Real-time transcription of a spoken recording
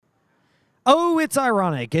Oh, it's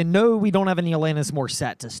ironic. And no, we don't have any Alanis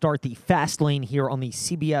Morissette to start the fast lane here on the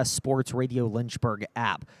CBS Sports Radio Lynchburg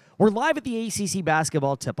app. We're live at the ACC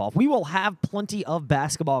basketball tip-off. We will have plenty of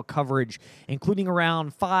basketball coverage, including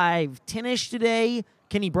around 5:10-ish today.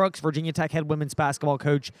 Kenny Brooks, Virginia Tech head women's basketball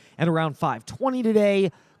coach, and around 5:20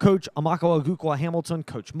 today, Coach Amako Agukwa-Hamilton,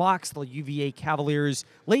 Coach Mox, the UVA Cavaliers,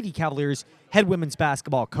 Lady Cavaliers head women's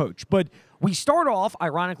basketball coach. But we start off,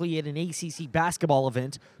 ironically, at an ACC basketball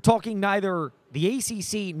event, talking neither the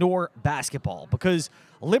ACC nor basketball, because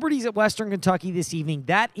Liberty's at Western Kentucky this evening.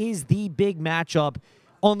 That is the big matchup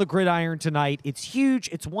on the gridiron tonight. It's huge.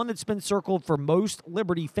 It's one that's been circled for most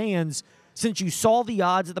Liberty fans since you saw the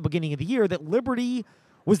odds at the beginning of the year that Liberty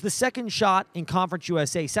was the second shot in Conference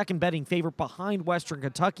USA, second betting favorite behind Western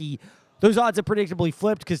Kentucky. Those odds have predictably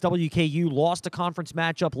flipped because WKU lost a conference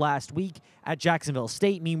matchup last week at Jacksonville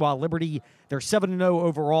State. Meanwhile, Liberty, they're 7-0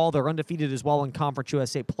 overall. They're undefeated as well in Conference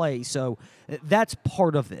USA play, so that's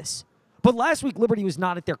part of this. But last week, Liberty was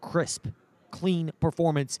not at their crisp, clean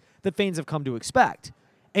performance that fans have come to expect.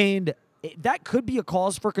 And that could be a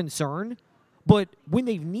cause for concern, but when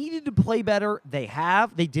they've needed to play better, they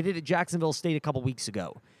have. They did it at Jacksonville State a couple weeks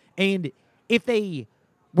ago. And if they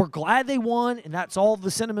were glad they won and that's all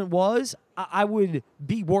the sentiment was, I would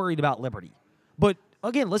be worried about Liberty. But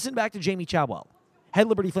again, listen back to Jamie Chadwell, head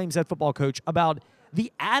Liberty Flames head football coach, about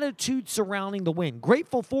the attitude surrounding the win.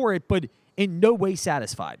 Grateful for it, but in no way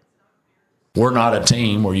satisfied. We're not a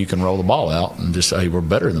team where you can roll the ball out and just say we're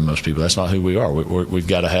better than most people. That's not who we are. We've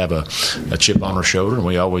got to have a chip on our shoulder, and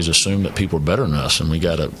we always assume that people are better than us, and we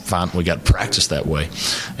got to practice that way.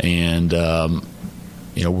 And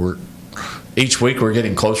each week we're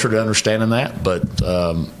getting closer to understanding that, but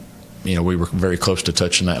we were very close to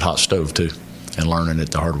touching that hot stove too, and learning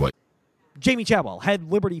it the hard way. Jamie Chadwell,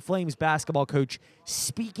 head Liberty Flames basketball coach,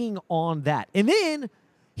 speaking on that, and then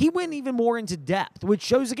he went even more into depth, which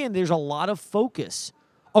shows, again, there's a lot of focus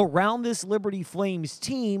around this Liberty Flames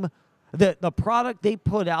team. The product they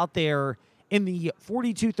put out there in the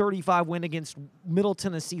 42-35 win against Middle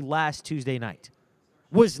Tennessee last Tuesday night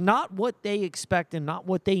was not what they expect and not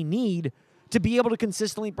what they need to be able to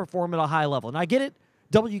consistently perform at a high level. And I get it.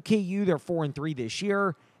 WKU, they're 4-3 this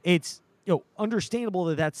year. It's understandable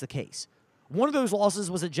that that's the case. One of those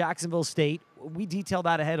losses was at Jacksonville State. We detailed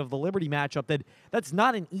that ahead of the Liberty matchup. That's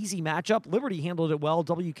not an easy matchup. Liberty handled it well.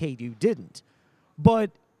 WKU didn't.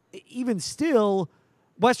 But even still,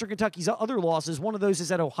 Western Kentucky's other losses, one of those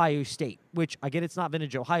is at Ohio State, which I get it's not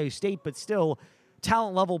vintage Ohio State, but still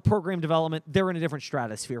talent level, program development, they're in a different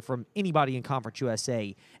stratosphere from anybody in Conference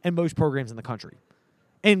USA and most programs in the country.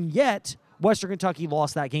 And yet, Western Kentucky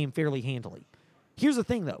lost that game fairly handily. Here's the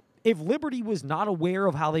thing, though. If Liberty was not aware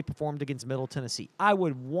of how they performed against Middle Tennessee, I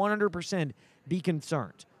would 100% be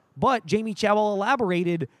concerned. But Jamie Chadwell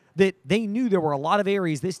elaborated that they knew there were a lot of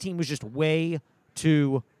areas this team was just way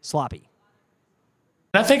too sloppy.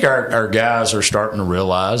 I think our guys are starting to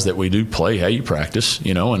realize that we do play how you practice,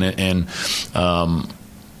 and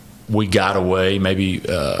we got away. Maybe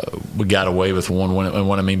we got away with one win. And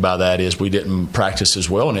what I mean by that is we didn't practice as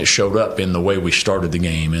well, and it showed up in the way we started the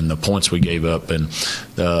game and the points we gave up and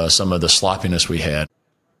some of the sloppiness we had.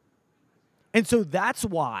 And so that's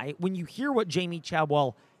why when you hear what Jamie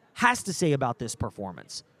Chadwell has to say about this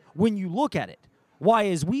performance, when you look at it, why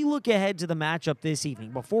as we look ahead to the matchup this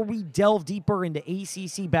evening, before we delve deeper into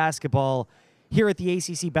ACC basketball here at the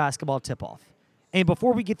ACC basketball tip-off, and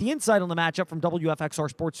before we get the insight on the matchup from WFXR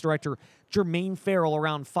Sports Director Jermaine Farrell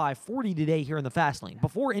around 5:40 today here in the Fast Lane,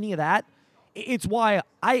 before any of that, it's why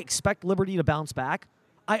I expect Liberty to bounce back.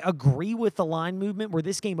 I agree with the line movement where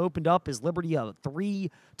this game opened up as Liberty a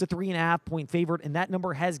 3 to 3.5 point favorite, and that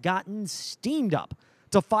number has gotten steamed up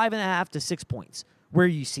to 5.5 to 6 points where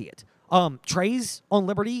you see it. Trey's on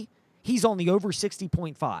Liberty. He's on the over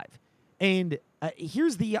 60.5. And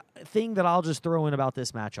here's the thing that I'll just throw in about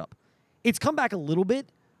this matchup. It's come back a little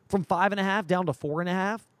bit from 5.5 down to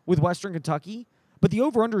 4.5 with Western Kentucky, but the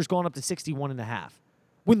over-under has gone up to 61.5.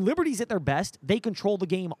 When Liberty's at their best, they control the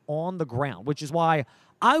game on the ground, which is why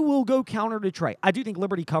I will go counter to Trey. I do think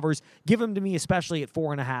Liberty covers. Give them to me, especially at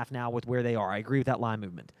 4.5 now with where they are. I agree with that line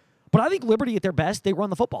movement. But I think Liberty at their best, they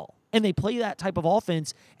run the football, and they play that type of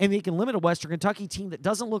offense, and they can limit a Western Kentucky team that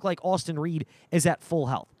doesn't look like Austin Reed is at full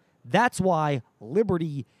health. That's why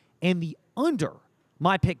Liberty and the under,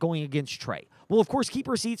 my pick going against Trey. We'll, of course, keep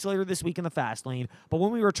receipts later this week in the Fast Lane, but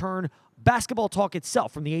when we return, basketball talk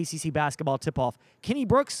itself from the ACC basketball tip-off. Kenny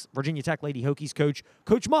Brooks, Virginia Tech Lady Hokies coach,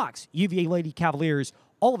 Coach Mox, UVA Lady Cavaliers,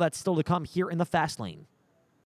 all of that's still to come here in the Fast Lane.